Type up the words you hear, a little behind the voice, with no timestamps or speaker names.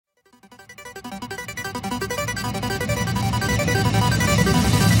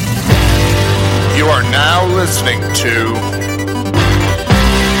are now listening to the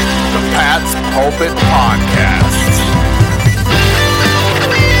Pat's Pulpit Podcast.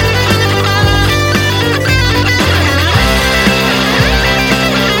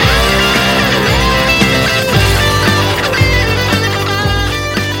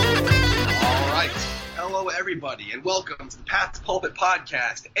 All right. Hello, everybody, and welcome to the Pat's Pulpit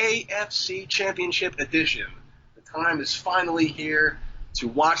Podcast, AFC Championship Edition. The time is finally here to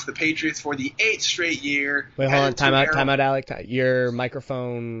watch the Patriots for the 8th straight year. Wait, hold on. Time out, Alec. Your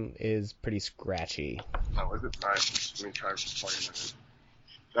microphone is pretty scratchy. Oh, is it? All right. Let me try plugging that in. Is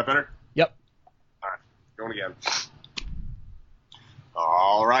that better? Yep. All right. Going again.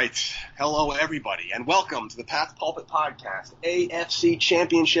 All right. Hello, everybody, and welcome to the Pat's Pulpit Podcast, AFC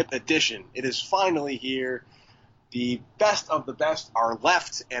Championship Edition. It is finally here. The best of the best are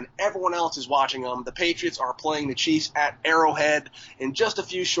left, and everyone else is watching them. The Patriots are playing the Chiefs at Arrowhead in just a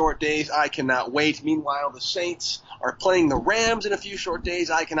few short days. I cannot wait. Meanwhile, the Saints are playing the Rams in a few short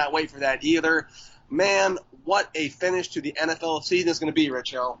days. I cannot wait for that either. Man, what a finish to the NFL season is going to be,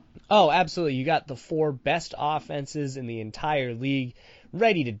 Rich Hill. Oh, absolutely. You got the four best offenses in the entire league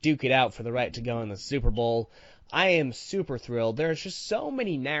ready to duke it out for the right to go in the Super Bowl. I am super thrilled. There's just so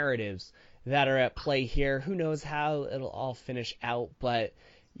many narratives that are at play here. Who knows how it'll all finish out, but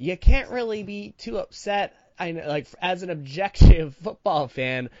you can't really be too upset, as an objective football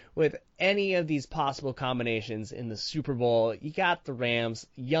fan, with any of these possible combinations in the Super Bowl. You got the Rams,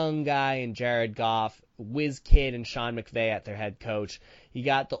 young guy and Jared Goff, whiz kid and Sean McVay at their head coach. You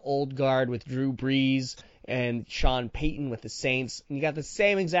got the old guard with Drew Brees and Sean Payton with the Saints. And you got the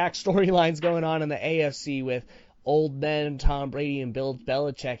same exact storylines going on in the AFC with old men Tom Brady and Bill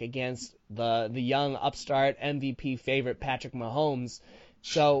Belichick against the young upstart MVP favorite Patrick Mahomes.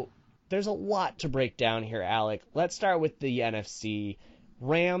 So there's a lot to break down here, Alec. Let's start with the NFC.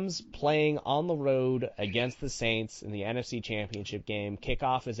 Rams playing on the road against the Saints in the NFC Championship game.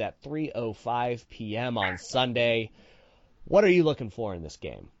 Kickoff is at 3:05 p.m. on Sunday. What are you looking for in this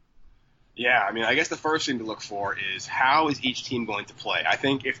game? Yeah, I mean, I guess the first thing to look for is how is each team going to play. I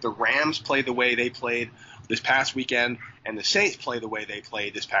think if the Rams play the way they played this past weekend and the Saints play the way they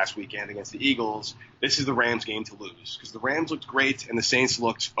played this past weekend against the Eagles, this is the Rams' game to lose because the Rams looked great and the Saints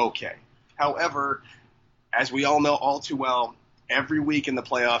looked okay. However, as we all know all too well, every week in the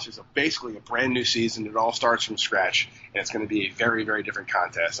playoffs is basically a brand new season. It all starts from scratch, and it's going to be a very, very different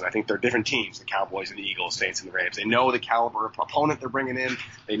contest. And I think they're different teams, the Cowboys and the Eagles, Saints and the Rams. They know the caliber of opponent they're bringing in.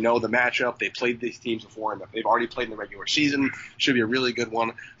 They know the matchup. They played these teams before, and they've already played in the regular season. Should be a really good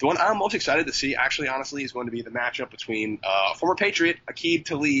one. The one I'm most excited to see, actually, honestly, is going to be the matchup between former Patriot Aqib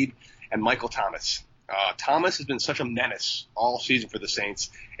Talib and Michael Thomas. Thomas has been such a menace all season for the Saints,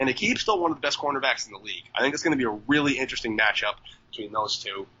 and Aqib's still one of the best cornerbacks in the league. I think it's going to be a really interesting matchup between those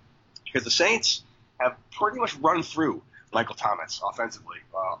two because the Saints have pretty much run through Michael Thomas offensively,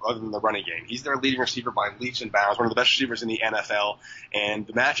 other than the running game. He's their leading receiver by leaps and bounds, one of the best receivers in the NFL, and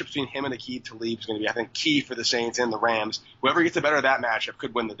the matchup between him and Aqib Talib is going to be, I think, key for the Saints and the Rams. Whoever gets the better of that matchup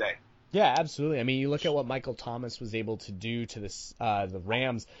could win the day. Yeah, absolutely. I mean, you look at what Michael Thomas was able to do to the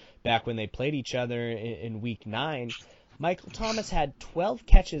Rams back when they played each other in Week 9. Michael Thomas had 12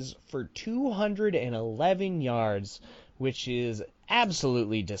 catches for 211 yards, which is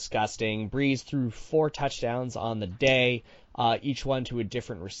absolutely disgusting. Breeze threw 4 touchdowns on the day, each one to a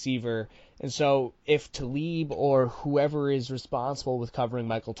different receiver. And so if Talib or whoever is responsible with covering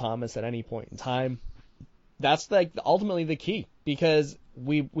Michael Thomas at any point in time, that's ultimately the key, because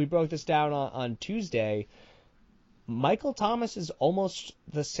we broke this down on Tuesday. Michael Thomas is almost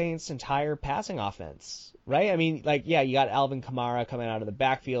the Saints' entire passing offense, right? I mean, you got Alvin Kamara coming out of the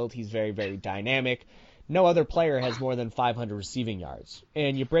backfield. He's very, very dynamic. No other player has more than 500 receiving yards.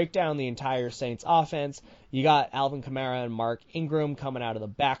 And you break down the entire Saints offense, you got Alvin Kamara and Mark Ingram coming out of the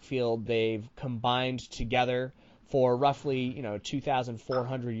backfield. They've combined together for roughly,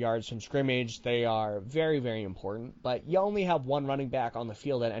 2,400 yards from scrimmage. They are very, very important, but you only have one running back on the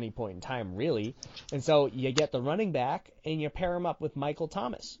field at any point in time, really. And so you get the running back and you pair him up with Michael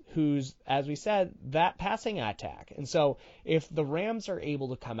Thomas, who's, as we said, that passing attack. And so if the Rams are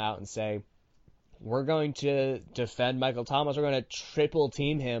able to come out and say, we're going to defend Michael Thomas, we're going to triple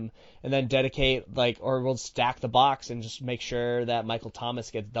team him and then dedicate, or we'll stack the box and just make sure that Michael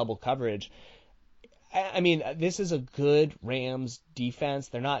Thomas gets double coverage. I mean, this is a good Rams defense.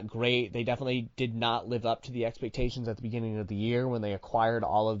 They're not great. They definitely did not live up to the expectations at the beginning of the year when they acquired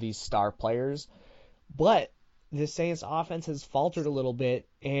all of these star players. But the Saints offense has faltered a little bit,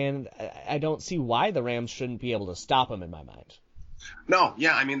 and I don't see why the Rams shouldn't be able to stop them in my mind. No,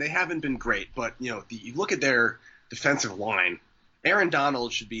 yeah, I mean, they haven't been great, but, you look at their defensive line, Aaron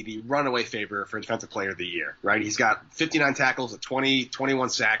Donald should be the runaway favorite for Defensive Player of the Year, right? He's got 59 tackles, 21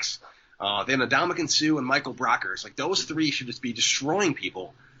 sacks. Then Ndamukong Suh and Michael Brockers. Like, those three should just be destroying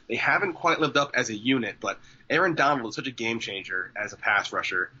people. They haven't quite lived up as a unit, but Aaron Donald is such a game changer as a pass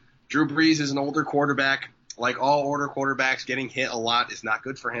rusher. Drew Brees is an older quarterback. Like all older quarterbacks, getting hit a lot is not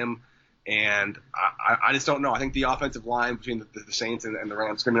good for him. And I just don't know. I think the offensive line between the Saints and the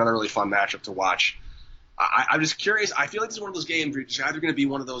Rams is going to be another really fun matchup to watch. I'm just curious. I feel like this is one of those games where it's either going to be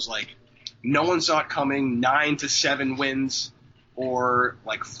one of those, like, no one saw it coming, 9-7 wins, or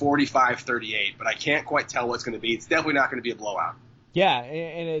like 45-38. But I can't quite tell what it's going to be. It's definitely not going to be a blowout. Yeah,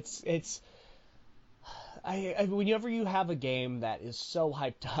 and it's whenever you have a game that is so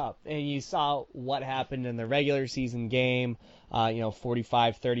hyped up, and you saw what happened in the regular season game,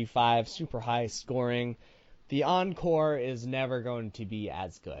 45-35, super high scoring, the encore is never going to be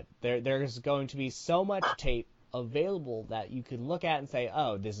as good. There's going to be so much tape available that you can look at and say,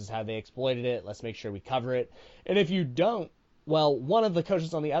 oh, this is how they exploited it, let's make sure we cover it. And if you don't, well, one of the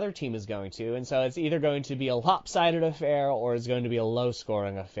coaches on the other team is going to, and so it's either going to be a lopsided affair or it's going to be a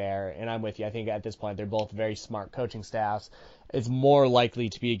low-scoring affair, and I'm with you. I think at this point they're both very smart coaching staffs. It's more likely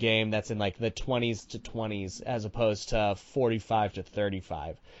to be a game that's in like the 20s to 20s as opposed to 45 to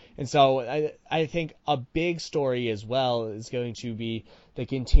 35. And so I think a big story as well is going to be the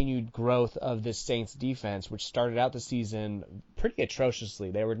continued growth of the Saints defense, which started out the season pretty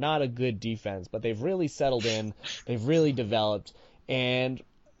atrociously. They were not a good defense, but they've really settled in. They've really developed. And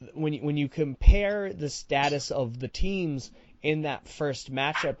when you compare the status of the teams in that first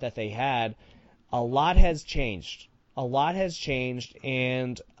matchup that they had, a lot has changed. A lot has changed,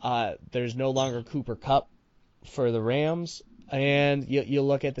 and there's no longer Cooper Kupp for the Rams. And you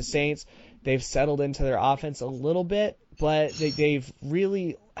look at the Saints, they've settled into their offense a little bit, but they've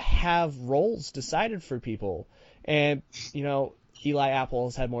really have roles decided for people. And, Eli Apple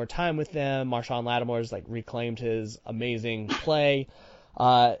has had more time with them. Marshawn Lattimore's reclaimed his amazing play.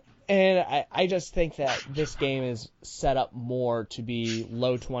 And I just think that this game is set up more to be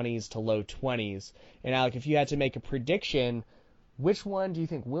low 20s to low 20s. And Alec, if you had to make a prediction, which one do you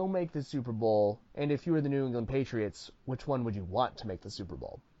think will make the Super Bowl? And if you were the New England Patriots, which one would you want to make the Super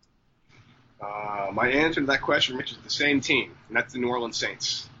Bowl? My answer to that question, Mitch, is the same team, and that's the New Orleans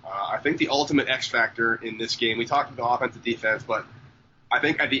Saints. I think the ultimate X factor in this game, we talked about offense and defense, but I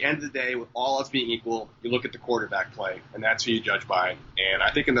think at the end of the day, with all else being equal, you look at the quarterback play, and that's who you judge by. And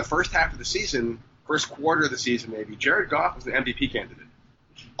I think in the first half of the season, first quarter of the season maybe, Jared Goff was an MVP candidate.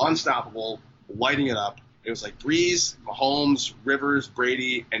 Unstoppable, lighting it up. It was like Breeze, Mahomes, Rivers,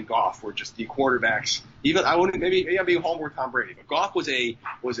 Brady, and Goff were just the quarterbacks. Even maybe I'm being homer with Tom Brady, but Goff was a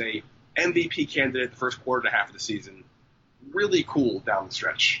MVP candidate the first quarter and a half of the season. Really cool down the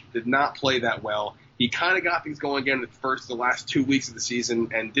stretch. Did not play that well. He kind of got things going again the last 2 weeks of the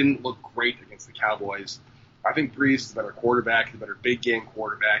season and didn't look great against the Cowboys. I think Breeze is a better quarterback. He's a better big game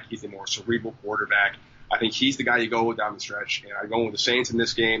quarterback. He's a more cerebral quarterback. I think he's the guy you go with down the stretch. And I'm going with the Saints in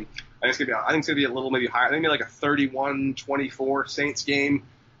this game. I think it's going to be a little maybe higher. I think maybe like a 31-24 Saints game.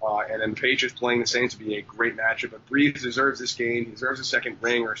 And then the Patriots playing the Saints would be a great matchup. But Breeze deserves this game. He deserves a second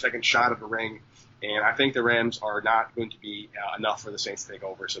ring or a second shot at the ring. And I think the Rams are not going to be enough for the Saints to take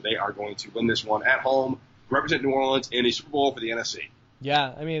over. So they are going to win this one at home, represent New Orleans in a Super Bowl for the NFC.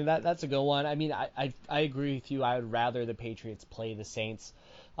 Yeah, I mean, that's a good one. I mean, I agree with you. I would rather the Patriots play the Saints,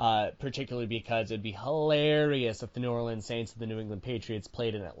 particularly because it'd be hilarious if the New Orleans Saints and the New England Patriots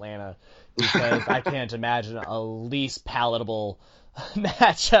played in Atlanta, because I can't imagine a least palatable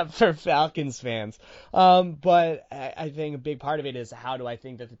matchup for Falcons fans. But I think a big part of it is, how do I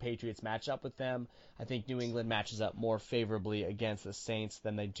think that the Patriots match up with them? I think New England matches up more favorably against the Saints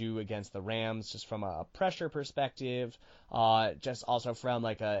than they do against the Rams, just from a pressure perspective, just also from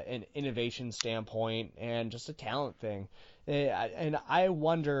an innovation standpoint and just a talent thing. And I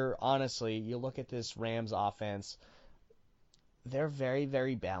wonder, honestly, you look at this Rams offense, they're very,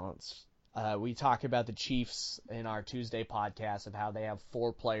 very balanced. We talk about the Chiefs in our Tuesday podcast of how they have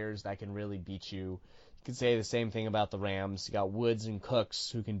 4 players that can really beat you. You could say the same thing about the Rams. You got Woods and Cooks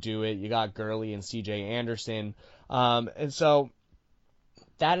who can do it. You got Gurley and C.J. Anderson. And so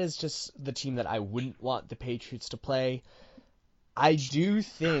that is just the team that I wouldn't want the Patriots to play. I do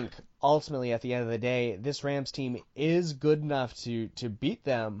think, ultimately, at the end of the day, this Rams team is good enough to beat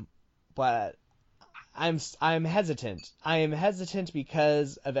them, but I'm hesitant. I am hesitant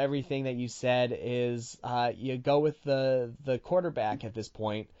because of everything that you said. Is you go with the quarterback at this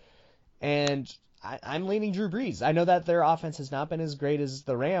point, and I'm leaning Drew Brees. I know that their offense has not been as great as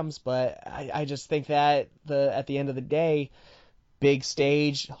the Rams, but I just think that at the end of the day, big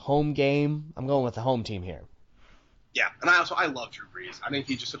stage, home game, I'm going with the home team here. Yeah, and I love Drew Brees. I think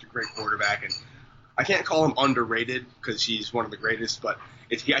he's just such a great quarterback, and I can't call him underrated because he's one of the greatest, but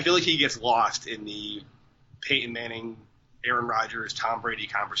I feel like he gets lost in the Peyton Manning, Aaron Rodgers, Tom Brady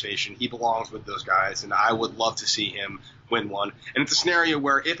conversation. He belongs with those guys, and I would love to see him win one. And it's a scenario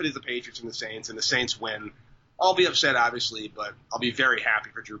where if it is the Patriots and the Saints win, I'll be upset, obviously, but I'll be very happy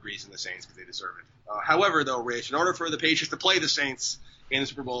for Drew Brees and the Saints because they deserve it. However, though, Rich, in order for the Patriots to play the Saints in the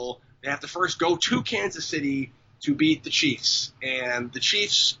Super Bowl, they have to first go to Kansas City to beat the Chiefs. And the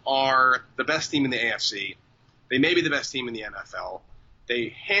Chiefs are the best team in the AFC. They may be the best team in the NFL.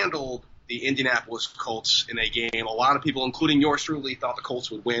 They handled the Indianapolis Colts in a game. A lot of people, including yours truly, thought the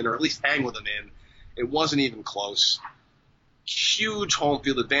Colts would win or at least hang with them in. It wasn't even close. Huge home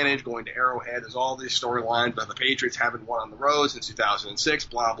field advantage going to Arrowhead. There's all these storylines about the Patriots haven't won on the road since 2006,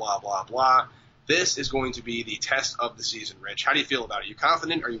 blah, blah, blah, blah. This is going to be the test of the season, Rich. How do you feel about it? Are you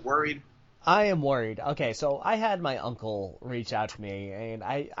confident? Are you worried? I am worried. Okay, so I had my uncle reach out to me, and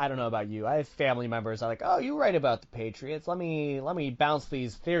I don't know about you. I have family members that are like, oh, you write about the Patriots. Let me bounce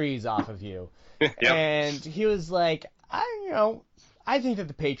these theories off of you. Yep. And he was like, I think that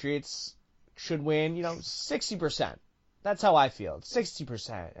the Patriots should win, 60%. That's how I feel,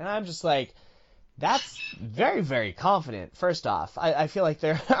 60%. And I'm just like, that's very, very confident, first off. I feel like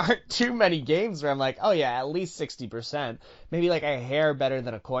there aren't too many games where I'm like, oh yeah, at least 60%. Maybe like a hair better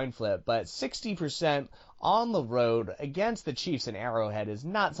than a coin flip. But 60% on the road against the Chiefs in Arrowhead is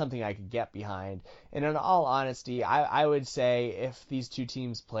not something I could get behind. And in all honesty, I would say if these two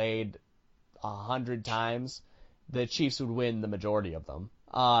teams played 100 times, the Chiefs would win the majority of them.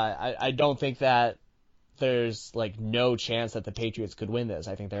 I don't think that there's like no chance that the Patriots could win this.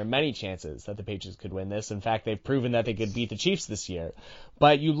 I think there are many chances that the Patriots could win this. In fact, they've proven that they could beat the Chiefs this year.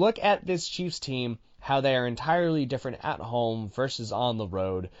 But you look at this Chiefs team, how they are entirely different at home versus on the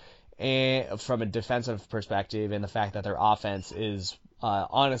road, and from a defensive perspective, and the fact that their offense is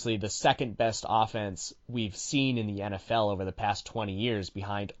honestly the second best offense we've seen in the NFL over the past 20 years,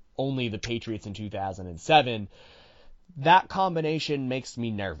 behind only the Patriots in 2007. That combination makes me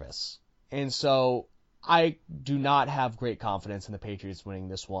nervous. And so I do not have great confidence in the Patriots winning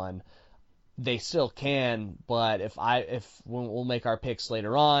this one. They still can, but if we'll make our picks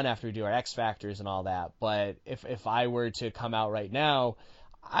later on after we do our X factors and all that. But if I were to come out right now,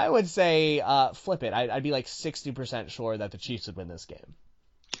 I would say flip it. I'd be like 60% sure that the Chiefs would win this game.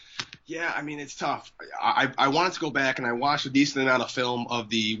 Yeah, I mean, it's tough. I wanted to go back and I watched a decent amount of film of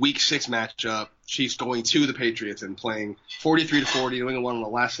the Week 6 matchup, Chiefs going to the Patriots and playing 43-40, New England won on the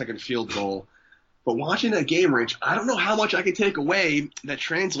last-second field goal. But watching that game, Rich, I don't know how much I can take away that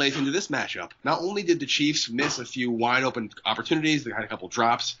translates into this matchup. Not only did the Chiefs miss a few wide-open opportunities, they had a couple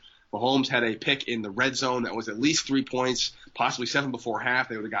drops. Mahomes had a pick in the red zone that was at least 3 points, possibly 7 before half.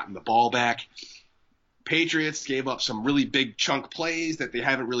 They would have gotten the ball back. Patriots gave up some really big chunk plays that they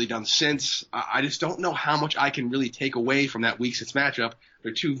haven't really done since. I just don't know how much I can really take away from that Week 6 matchup.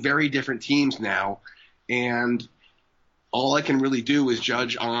 They're two very different teams now, and all I can really do is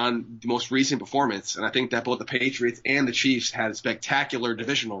judge on the most recent performance. And I think that both the Patriots and the Chiefs had spectacular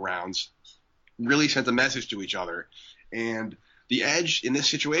divisional rounds, really sent a message to each other. And the edge in this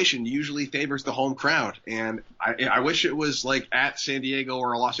situation usually favors the home crowd. And I wish it was like at San Diego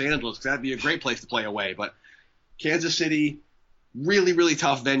or Los Angeles, because that'd be a great place to play away. But Kansas City, really, really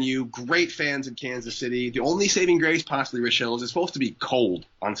tough venue, great fans in Kansas City. The only saving grace possibly, Rich Hill, is it's supposed to be cold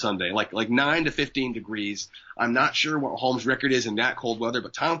on Sunday, like 9 to 15 degrees. I'm not sure what Mahomes' record is in that cold weather,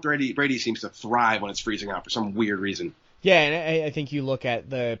 but Tom Brady seems to thrive when it's freezing out for some weird reason. Yeah, and I think you look at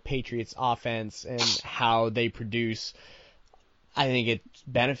the Patriots' offense and how they produce. I think it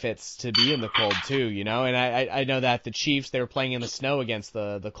benefits to be in the cold too, And I know that the Chiefs, they were playing in the snow against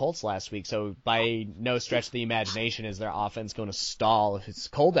the Colts last week, so by no stretch of the imagination is their offense going to stall if it's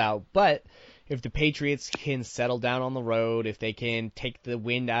cold out. But if the Patriots can settle down on the road, if they can take the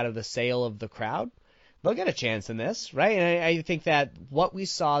wind out of the sail of the crowd, they'll get a chance in this, right? And I think that what we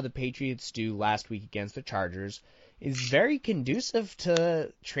saw the Patriots do last week against the Chargers is very conducive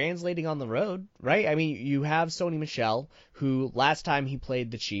to translating on the road, right? I mean, you have Sony Michel, who last time he played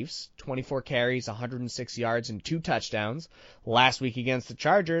the Chiefs, 24 carries, 106 yards, and 2 touchdowns. Last week against the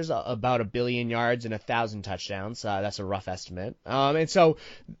Chargers, about 1 billion yards and 1,000 touchdowns. That's a rough estimate. And so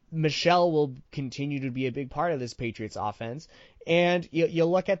Michel will continue to be a big part of this Patriots offense. And you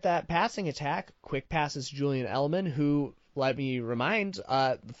look at that passing attack, quick passes to Julian Edelman, who, let me remind,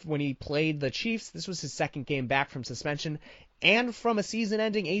 when he played the Chiefs, this was his second game back from suspension and from a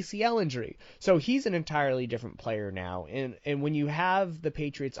season-ending ACL injury. So he's an entirely different player now. And when you have the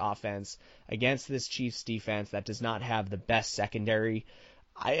Patriots offense against this Chiefs defense that does not have the best secondary,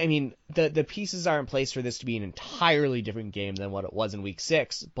 I mean, the pieces are in place for this to be an entirely different game than what it was in Week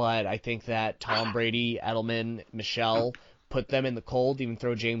 6, but I think that Tom Brady, Edelman, Michelle put them in the cold, even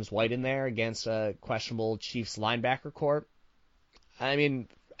throw James White in there against a questionable Chiefs linebacker corps. I mean,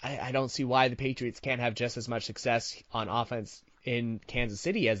 I don't see why the Patriots can't have just as much success on offense in Kansas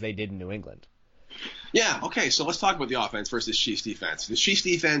City as they did in New England. Yeah, okay, so let's talk about the offense versus Chiefs defense. The Chiefs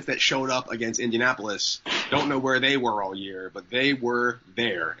defense that showed up against Indianapolis, don't know where they were all year, but they were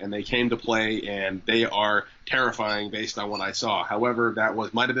there, and they came to play, and they are terrifying based on what I saw. However, that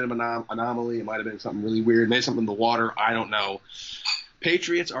might have been an anomaly. It might have been something really weird, maybe something in the water. I don't know.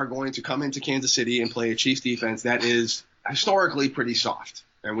 Patriots are going to come into Kansas City and play a Chiefs defense that is historically pretty soft,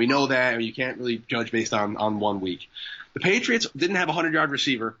 and we know that, and you can't really judge based on 1 week. The Patriots didn't have a 100-yard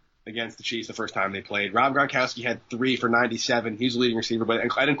receiver against the Chiefs the first time they played. Rob Gronkowski had 3 for 97. He's the leading receiver, but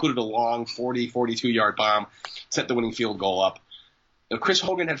that included a long 42-yard bomb, set the winning field goal up. Chris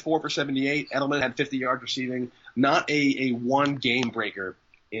Hogan had 4 for 78. Edelman had 50 yards receiving. Not a one game breaker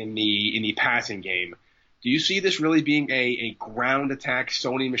in the passing game. Do you see this really being a ground attack,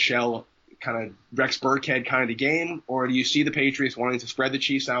 Sony Michel kind of Rex Burkhead kind of game, or do you see the Patriots wanting to spread the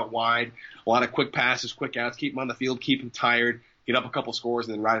Chiefs out wide, a lot of quick passes, quick outs, keep them on the field, keep them tired, get up a couple scores,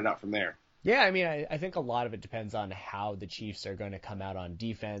 and then ride it out from there? Yeah, I mean, I think a lot of it depends on how the Chiefs are going to come out on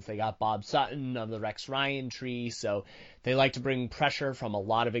defense. They got Bob Sutton of the Rex Ryan tree, so they like to bring pressure from a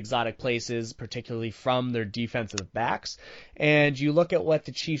lot of exotic places, particularly from their defensive backs. And you look at what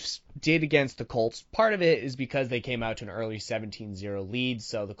the Chiefs did against the Colts. Part of it is because they came out to an early 17-0 lead,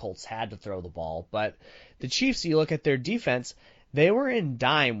 so the Colts had to throw the ball. But the Chiefs, you look at their defense, they were in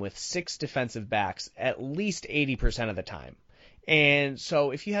dime with 6 defensive backs at least 80% of the time. And so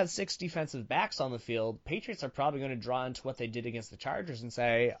if you have 6 defensive backs on the field, Patriots are probably going to draw into what they did against the Chargers and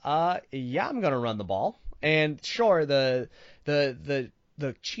say, yeah, I'm going to run the ball. And sure, the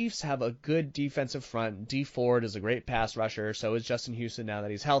Chiefs have a good defensive front. Dee Ford is a great pass rusher. So is Justin Houston now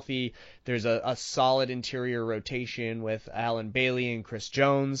that he's healthy. There's a solid interior rotation with Alan Bailey and Chris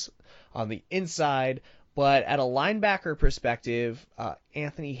Jones on the inside. But at a linebacker perspective,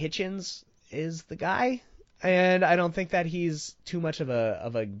 Anthony Hitchens is the guy. And I don't think that he's too much of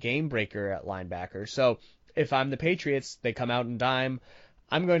a game breaker at linebacker. So if I'm the Patriots, they come out in dime.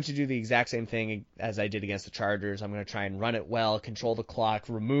 I'm going to do the exact same thing as I did against the Chargers. I'm going to try and run it well, control the clock,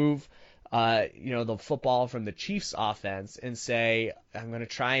 remove the football from the Chiefs offense, and say I'm going to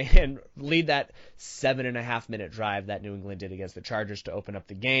try and lead that 7.5-minute drive that New England did against the Chargers to open up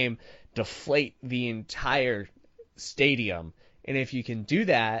the game, deflate the entire stadium. And if you can do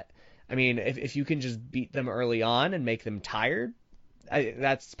that, I mean, if you can just beat them early on and make them tired,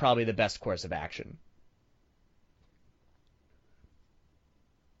 that's probably the best course of action.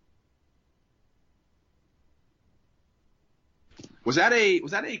 Was that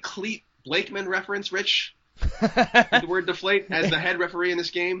a Clete Blakeman reference, Rich? The word deflate as the head referee in this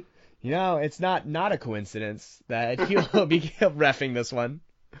game? It's not a coincidence that he'll be reffing this one.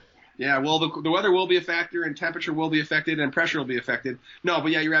 Yeah, well, the weather will be a factor, and temperature will be affected, and pressure will be affected. No,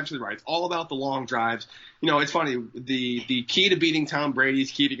 but yeah, you're absolutely right. It's all about the long drives. It's funny. The key to beating Tom Brady is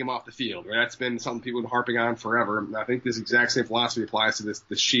keeping him off the field. Right? That's been something people have been harping on forever. And I think this exact same philosophy applies to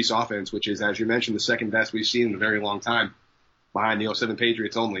this Chiefs offense, which is, as you mentioned, the second best we've seen in a very long time, behind the 07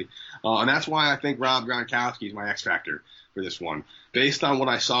 Patriots only. And that's why I think Rob Gronkowski is my X factor for this one. Based on what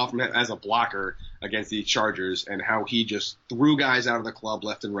I saw from him as a blocker against the Chargers and how he just threw guys out of the club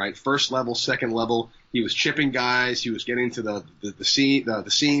left and right, first level, second level, he was chipping guys, he was getting to the seam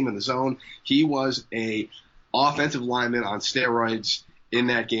and the zone. He was a offensive lineman on steroids in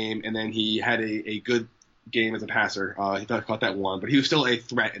that game, and then he had a good game as a passer. He caught that one, but he was still a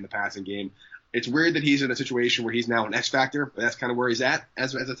threat in the passing game. It's weird that he's in a situation where he's now an X factor, but that's kind of where he's at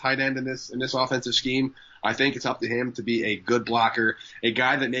as a tight end in this offensive scheme. I think it's up to him to be a good blocker, a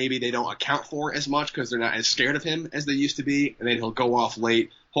guy that maybe they don't account for as much because they're not as scared of him as they used to be, and then he'll go off late.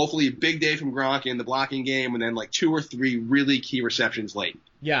 Hopefully a big day from Gronk in the blocking game, and then like 2 or 3 really key receptions late.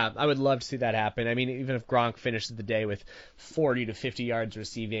 Yeah, I would love to see that happen. I mean, even if Gronk finishes the day with 40 to 50 yards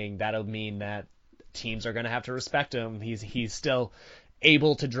receiving, that'll mean that teams are going to have to respect him. He's still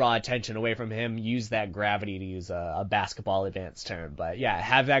able to draw attention away from him, use that gravity, to use a basketball advanced term. But yeah,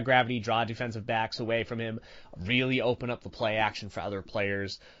 have that gravity, draw defensive backs away from him, really open up the play action for other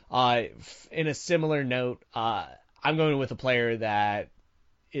players. In a similar note, I'm going with a player that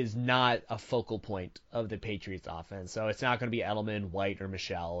is not a focal point of the Patriots offense. So it's not going to be Edelman, White, or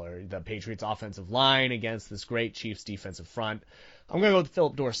Michelle, or the Patriots offensive line against this great Chiefs defensive front. I'm going to go with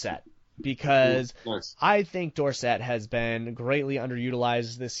Philip Dorsett. because Nice. I think Dorsett has been greatly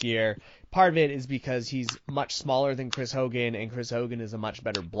underutilized this year. Part of it is because he's much smaller than Chris Hogan, and Chris Hogan is a much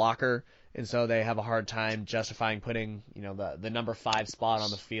better blocker, and so they have a hard time justifying putting, the number 5 spot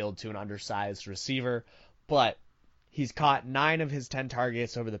on the field to an undersized receiver. But he's caught 9 of his 10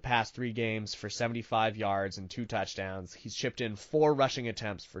 targets over the past 3 games for 75 yards and 2 touchdowns. He's chipped in 4 rushing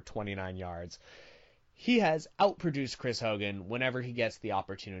attempts for 29 yards. He has outproduced Chris Hogan whenever he gets the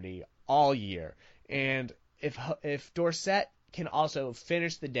opportunity all year. And if Dorsett can also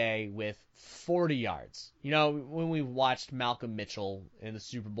finish the day with 40 yards. When we watched Malcolm Mitchell in the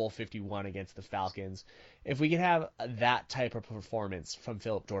Super Bowl 51 against the Falcons, if we can have that type of performance from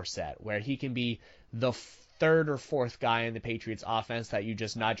Philip Dorsett, where he can be the 3rd or 4th guy in the Patriots offense that you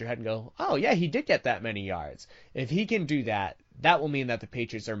just nod your head and go, oh yeah, he did get that many yards. If he can do that, that will mean that the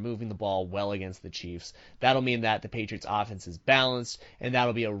Patriots are moving the ball well against the Chiefs. That'll mean that the Patriots offense is balanced, and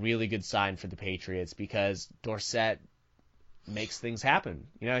that'll be a really good sign for the Patriots because Dorsett makes things happen.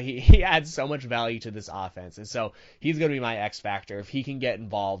 He adds so much value to this offense, and so he's going to be my X factor. If he can get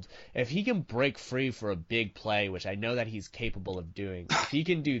involved, if he can break free for a big play, which I know that he's capable of doing, if he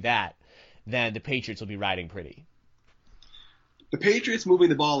can do that, then the Patriots will be riding pretty. The Patriots moving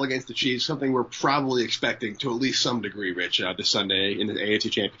the ball against the Chiefs, something we're probably expecting to at least some degree, Rich, this Sunday in the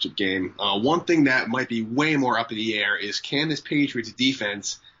AFC Championship game. One thing that might be way more up in the air is, can this Patriots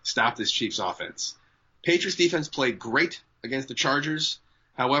defense stop this Chiefs offense? Patriots defense played great against the Chargers.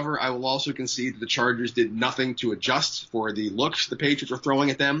 However, I will also concede that the Chargers did nothing to adjust for the looks the Patriots were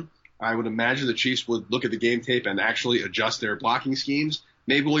throwing at them. I would imagine the Chiefs would look at the game tape and actually adjust their blocking schemes.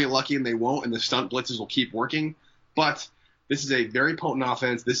 Maybe we'll get lucky and they won't, and the stunt blitzes will keep working. But this is a very potent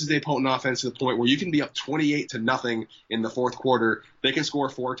offense. This is a potent offense to the point where you can be up 28-0 in the fourth quarter. They can score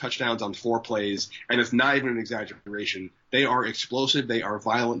 4 touchdowns on 4 plays, and it's not even an exaggeration. They are explosive. They are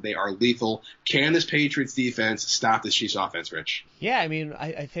violent. They are lethal. Can this Patriots defense stop this Chiefs offense, Rich? Yeah,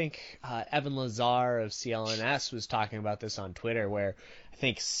 I think Evan Lazar of CLNS was talking about this on Twitter, where I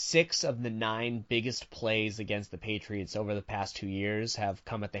think 6 of the 9 biggest plays against the Patriots over the past 2 years have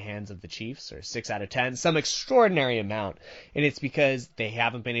come at the hands of the Chiefs, or 6 out of 10, some extraordinary amount. And it's because they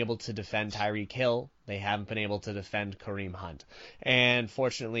haven't been able to defend Tyreek Hill. They haven't been able to defend Kareem Hunt. And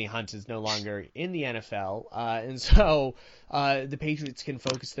fortunately, Hunt is no longer in the NFL. And so the Patriots can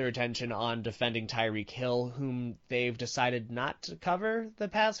focus their attention on defending Tyreek Hill, whom they've decided not to cover the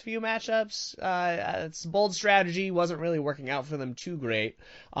past few matchups. It's a bold strategy. Wasn't really working out for them too great.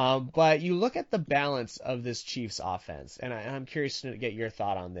 But you look at the balance of this Chiefs offense, and I'm curious to get your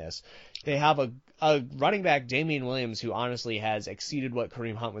thought on this. They have a running back, Damian Williams, who honestly has exceeded what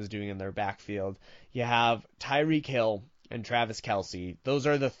Kareem Hunt was doing in their backfield. You have Tyreek Hill and Travis Kelce. Those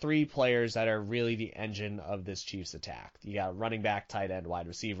are the 3 players that are really the engine of this Chiefs attack. You got running back, tight end, wide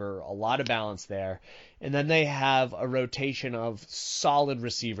receiver, a lot of balance there. And then they have a rotation of solid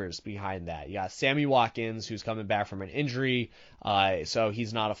receivers behind that. You got Sammy Watkins, who's coming back from an injury, so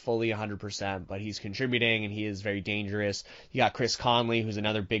he's not a fully 100%, but he's contributing and he is very dangerous. You got Chris Conley, who's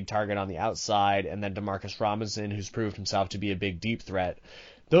another big target on the outside, and then Demarcus Robinson, who's proved himself to be a big deep threat.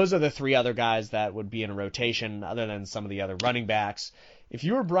 Those are the 3 other guys that would be in a rotation other than some of the other running backs. If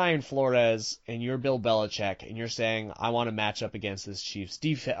you're Brian Flores and you're Bill Belichick and you're saying, I want to match up against this Chiefs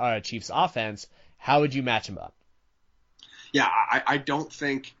offense, how would you match him up? Yeah, I don't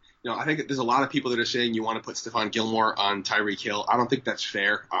think, I think that there's a lot of people that are saying you want to put Stephon Gilmore on Tyreek Hill. I don't think that's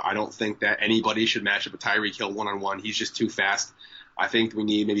fair. I don't think that anybody should match up with Tyreek Hill one-on-one. He's just too fast. I think we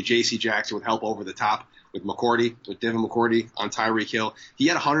need maybe J.C. Jackson with help over the top with Devin McCourty on Tyreek Hill. He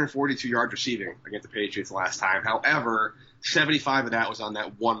had 142 yards receiving against the Patriots last time. However, 75 of that was on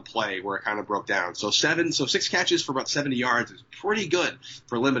that one play where it kind of broke down. So 6 catches for about 70 yards is pretty good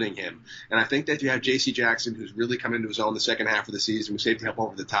for limiting him. And I think that you have J.C. Jackson, who's really come into his own the second half of the season with safety help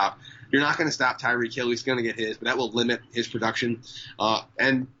over the top. You're not going to stop Tyreek Hill. He's going to get his, but that will limit his production.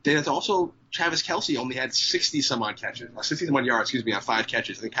 And then it's also Travis Kelce only had 60-some-odd yards, on 5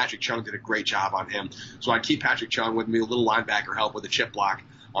 catches. I think Patrick Chung did a great job on him. So I'd keep Patrick Chung with me, a little linebacker help with a chip block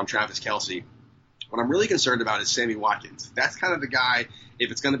on Travis Kelce. What I'm really concerned about is Sammy Watkins. That's kind of the guy,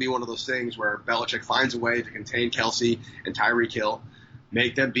 if it's going to be one of those things where Belichick finds a way to contain Kelce and Tyreek Hill,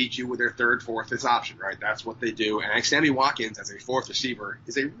 make them beat you with their 3rd, 4th, 5th option, right? That's what they do. And I think Sammy Watkins, as a 4th receiver,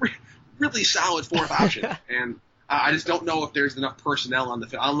 is a really solid 4th option. And I just don't know if there's enough personnel on the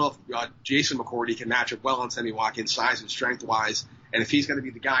field. I don't know if Jason McCourty can match up well on Sammy Watkins, size and strength-wise. And if he's going to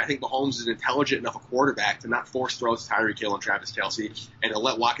be the guy, I think Mahomes is an intelligent enough a quarterback to not force throws to Tyreek Hill and Travis Kelce and to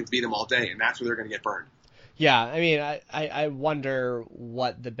let Watkins beat him all day, and that's where they're going to get burned. Yeah, I wonder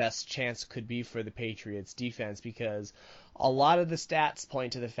what the best chance could be for the Patriots defense, because a lot of the stats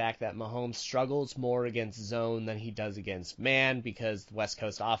point to the fact that Mahomes struggles more against zone than he does against man, because the West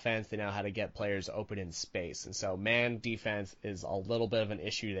Coast offense, they know how to get players open in space. And so man defense is a little bit of an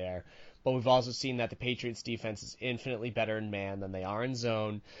issue there. But we've also seen that the Patriots defense is infinitely better in man than they are in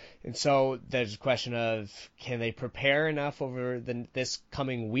zone. And so there's a question of, can they prepare enough over this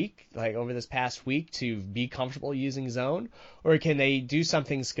coming week, like over this past week, to be comfortable using zone? Or can they do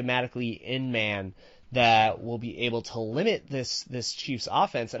something schematically in man that will be able to limit this Chiefs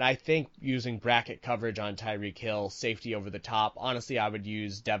offense? And I think using bracket coverage on Tyreek Hill, safety over the top, honestly, I would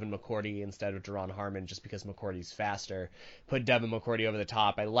use Devin McCourty instead of Deron Harmon just because McCourty's faster. Put Devin McCourty over the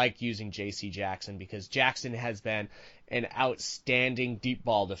top. I like using J.C. Jackson because Jackson has been an outstanding deep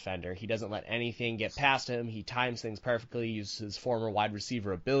ball defender. He doesn't let anything get past him. He times things perfectly, uses his former wide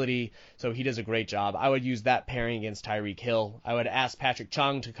receiver ability, so he does a great job. I would use that pairing against Tyreek Hill. I would ask Patrick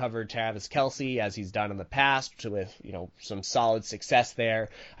Chung to cover Travis Kelce, as he's done in the past, with some solid success there.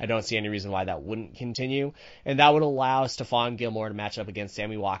 I don't see any reason why that wouldn't continue. And that would allow Stephon Gilmore to match up against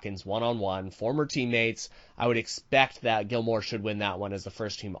Sammy Watkins one-on-one, former teammates. I would expect that Gilmore should win that one as the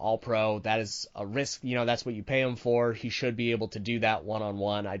first-team All-Pro. That is a risk. That's what you pay him for. He should be able to do that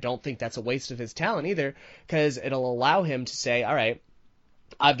one-on-one. I don't think that's a waste of his talent either, because it'll allow him to say, all right,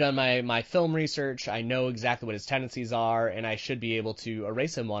 I've done my film research, I know exactly what his tendencies are, and I should be able to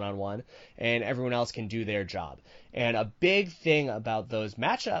erase him one-on-one, and everyone else can do their job. And a big thing about those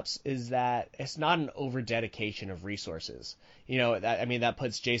matchups is that it's not an over-dedication of resources. That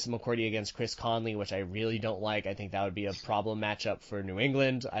puts Jason McCourty against Chris Conley, which I really don't like. I think that would be a problem matchup for New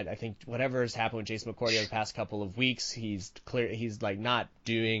England. I think whatever has happened with Jason McCourty over the past couple of weeks, he's not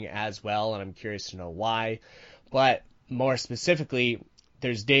doing as well, and I'm curious to know why. But more specifically,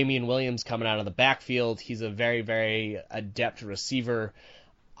 there's Damian Williams coming out of the backfield. He's a very, very adept receiver.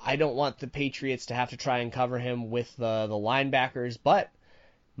 I don't want the Patriots to have to try and cover him with the linebackers, but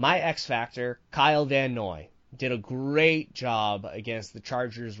my X factor, Kyle Van Noy, did a great job against the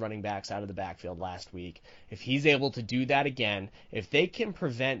Chargers running backs out of the backfield last week. If he's able to do that again, if they can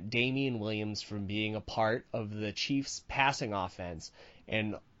prevent Damian Williams from being a part of the Chiefs' passing offense,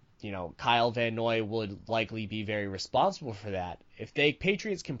 and Kyle Van Noy would likely be very responsible for that. If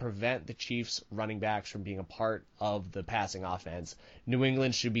Patriots can prevent the Chiefs running backs from being a part of the passing offense, New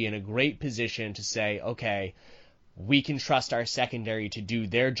England should be in a great position to say, okay, we can trust our secondary to do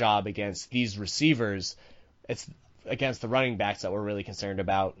their job against these receivers. It's against the running backs that we're really concerned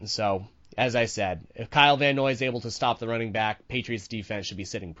about. And so, as I said, if Kyle Van Noy is able to stop the running back, Patriots defense should be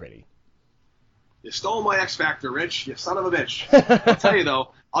sitting pretty. You stole my X factor, Rich. You son of a bitch.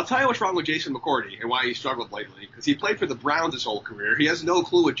 I'll tell you what's wrong with Jason McCourty and why he struggled lately. Because he played for the Browns his whole career. He has no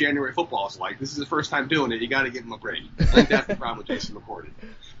clue what January football is like. This is his first time doing it. You got to give him a break. I think that's the problem with Jason McCourty.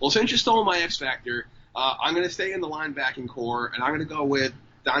 Well, since you stole my X factor, I'm going to stay in the linebacking core, and I'm going to go with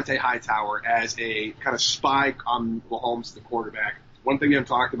Dante Hightower as a kind of spy on Mahomes, the quarterback. One thing we haven't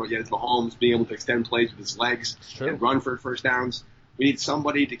talked about yet is Mahomes being able to extend plays with his legs and run for first downs. We need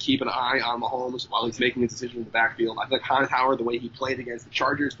somebody to keep an eye on Mahomes while he's making a decision in the backfield. I think Hightower, the way he played against the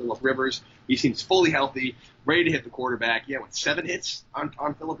Chargers, Phillip Rivers, he seems fully healthy, ready to hit the quarterback. Yeah, with 7 hits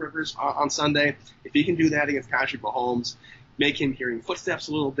on Phillip Rivers on Sunday. If he can do that against Patrick Mahomes, make him hearing footsteps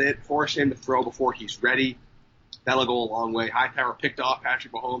a little bit, force him to throw before he's ready, that'll go a long way. Hightower picked off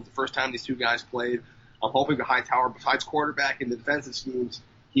Patrick Mahomes the first time these two guys played. I'm hoping that Hightower, besides quarterback in the defensive schemes,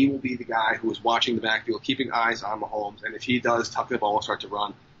 he will be the guy who is watching the backfield, keeping eyes on Mahomes, and if he does tuck the ball and start to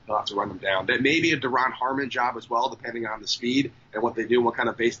run, he'll have to run them down. That may be a Deron Harmon job as well, depending on the speed and what they do and what kind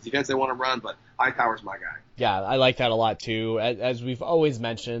of base defense they want to run, but Hightower's my guy. Yeah, I like that a lot too. As we've always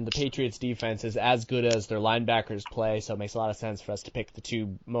mentioned, the Patriots defense is as good as their linebackers play, so it makes a lot of sense for us to pick the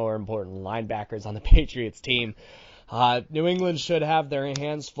two more important linebackers on the Patriots team. New England should have their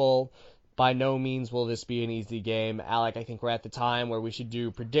hands full. By no means will this be an easy game. Alec, I think we're at the time where we should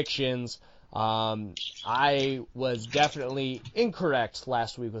do predictions. I was definitely incorrect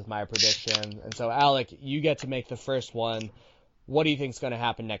last week with my prediction. And so, Alec, you get to make the first one. What do you think is going to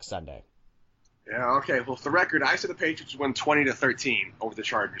happen next Sunday? Yeah, okay. Well, for the record, I said the Patriots would win 20-13 over the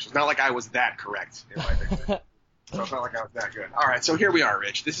Chargers. It's not like I was that correct in my prediction. So it's not like I was that good. All right, so here we are,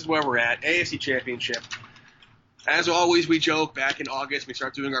 Rich. This is where we're at. AFC Championship. As always, we joke back in August, we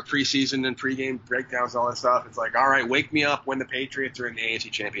start doing our preseason and pregame breakdowns and all that stuff. It's like, all right, wake me up when the Patriots are in the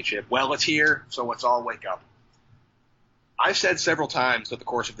AFC Championship. Well, it's here, so let's all wake up. I've said several times throughout the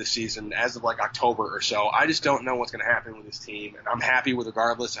course of this season, as of like October or so, I just don't know what's going to happen with this team, and I'm happy with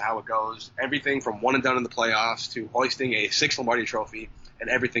regardless of how it goes. Everything from one and done in the playoffs to hoisting a 6th Lombardi trophy and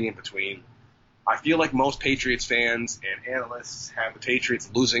everything in between. I feel like most Patriots fans and analysts have the Patriots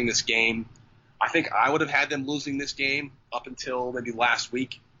losing this game. I think I would have had them losing this game up until maybe last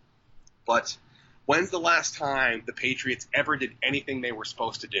week. But when's the last time the Patriots ever did anything they were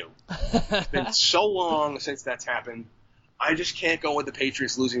supposed to do? It's been so long since that's happened. I just can't go with the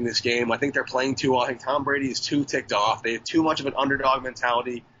Patriots losing this game. I think they're playing too well. I think Tom Brady is too ticked off. They have too much of an underdog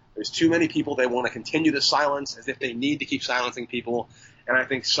mentality. There's too many people they want to continue to silence as if they need to keep silencing people. And I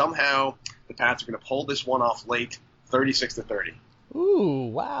think somehow the Pats are going to pull this one off late, 36-30. Ooh,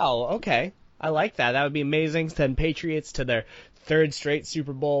 wow. Okay. I like that. That would be amazing. Send Patriots to their third straight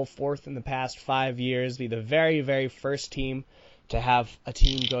Super Bowl, fourth in the past 5 years. Be the very, very first team to have a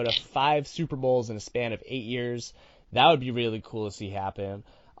team go to 5 Super Bowls in a span of 8 years. That would be really cool to see happen.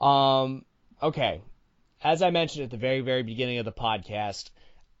 Okay. As I mentioned at the very, very beginning of the podcast,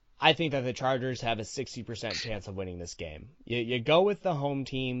 I think that the Chargers have a 60% chance of winning this game. You go with the home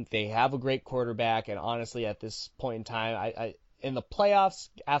team. They have a great quarterback, and honestly, at this point in time, I in the playoffs,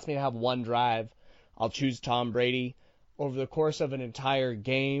 ask me to have one drive, I'll choose Tom Brady. Over the course of an entire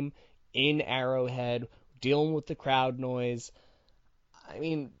game in Arrowhead, dealing with the crowd noise, I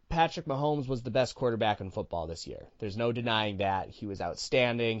mean, Patrick Mahomes was the best quarterback in football this year. There's no denying that. He was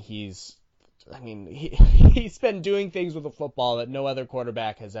outstanding. He's been doing things with the football that no other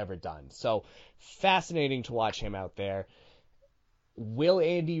quarterback has ever done. So fascinating to watch him out there. Will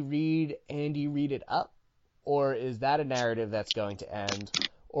Andy Reid it up? Or is that a narrative that's going to end?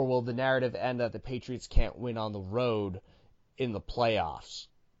 Or will the narrative end that the Patriots can't win on the road in the playoffs?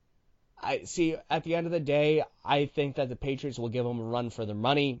 At the end of the day, I think that the Patriots will give them a run for their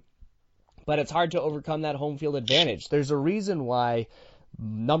money, but it's hard to overcome that home field advantage. There's a reason why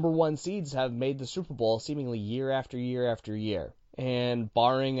number 1 seeds have made the Super Bowl seemingly year after year after year, and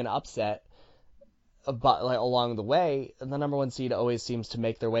barring an upset along the way, the number 1 seed always seems to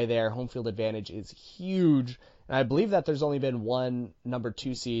make their way there. Home field advantage is huge. And I believe that there's only been one number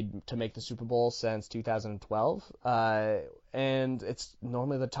 2 seed to make the Super Bowl since 2012. And it's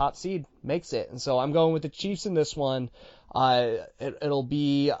normally the top seed makes it. And so I'm going with the Chiefs in this one. It'll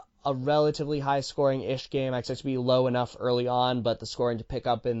be a relatively high-scoring-ish game. I expect it to be low enough early on, but the scoring to pick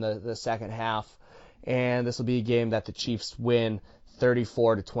up in the second half. And this will be a game that the Chiefs win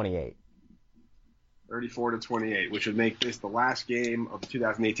 34-28. 34-28, which would make this the last game of the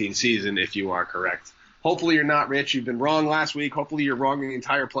 2018 season if you are correct. Hopefully you're not, Rich. You've been wrong last week. Hopefully you're wrong in the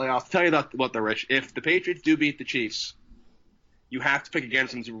entire playoffs. Tell you what, though, Rich. If the Patriots do beat the Chiefs, you have to pick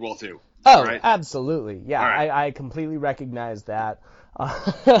against them in Super Bowl 2. Oh, right? Absolutely. Yeah, right. I completely recognize that.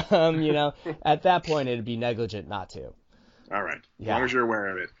 At that point, it'd be negligent not to. All right. As Yeah. long as you're aware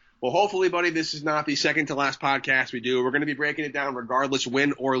of it. Well, hopefully, buddy, this is not the second to last podcast we do. We're going to be breaking it down regardless,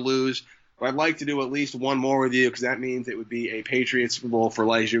 win or lose. But I'd like to do at least one more with you because that means it would be a Patriots Super Bowl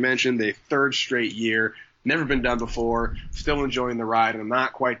for, as you mentioned, the 3rd straight year. Never been done before. Still enjoying the ride, and I'm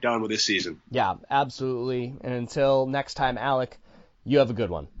not quite done with this season. Yeah, absolutely. And until next time, Alec, you have a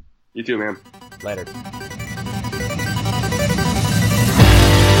good one. You too, man. Later.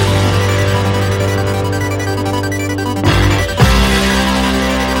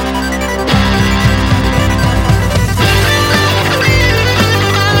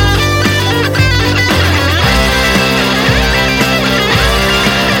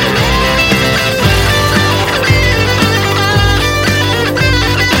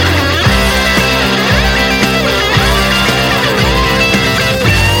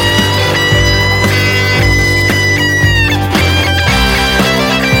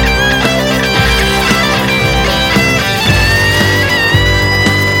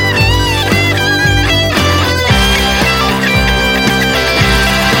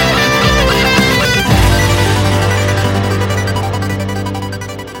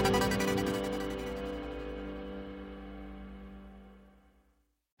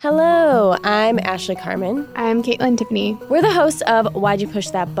 Hello, I'm Ashley Carmen. I'm Caitlin Tiffany. We're the hosts of Why'd You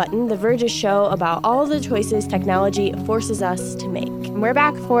Push That Button, The Verge's show about all the choices technology forces us to make. We're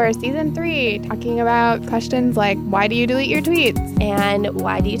back for season 3, talking about questions like, why do you delete your tweets? And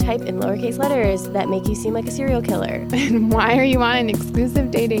why do you type in lowercase letters that make you seem like a serial killer? And why are you on an exclusive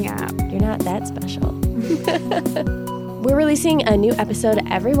dating app? You're not that special. We're releasing a new episode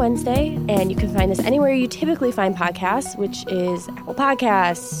every Wednesday, and you can find us anywhere you typically find podcasts, which is Apple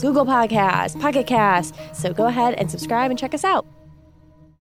Podcasts, Google Podcasts, Pocket Casts. So go ahead and subscribe and check us out.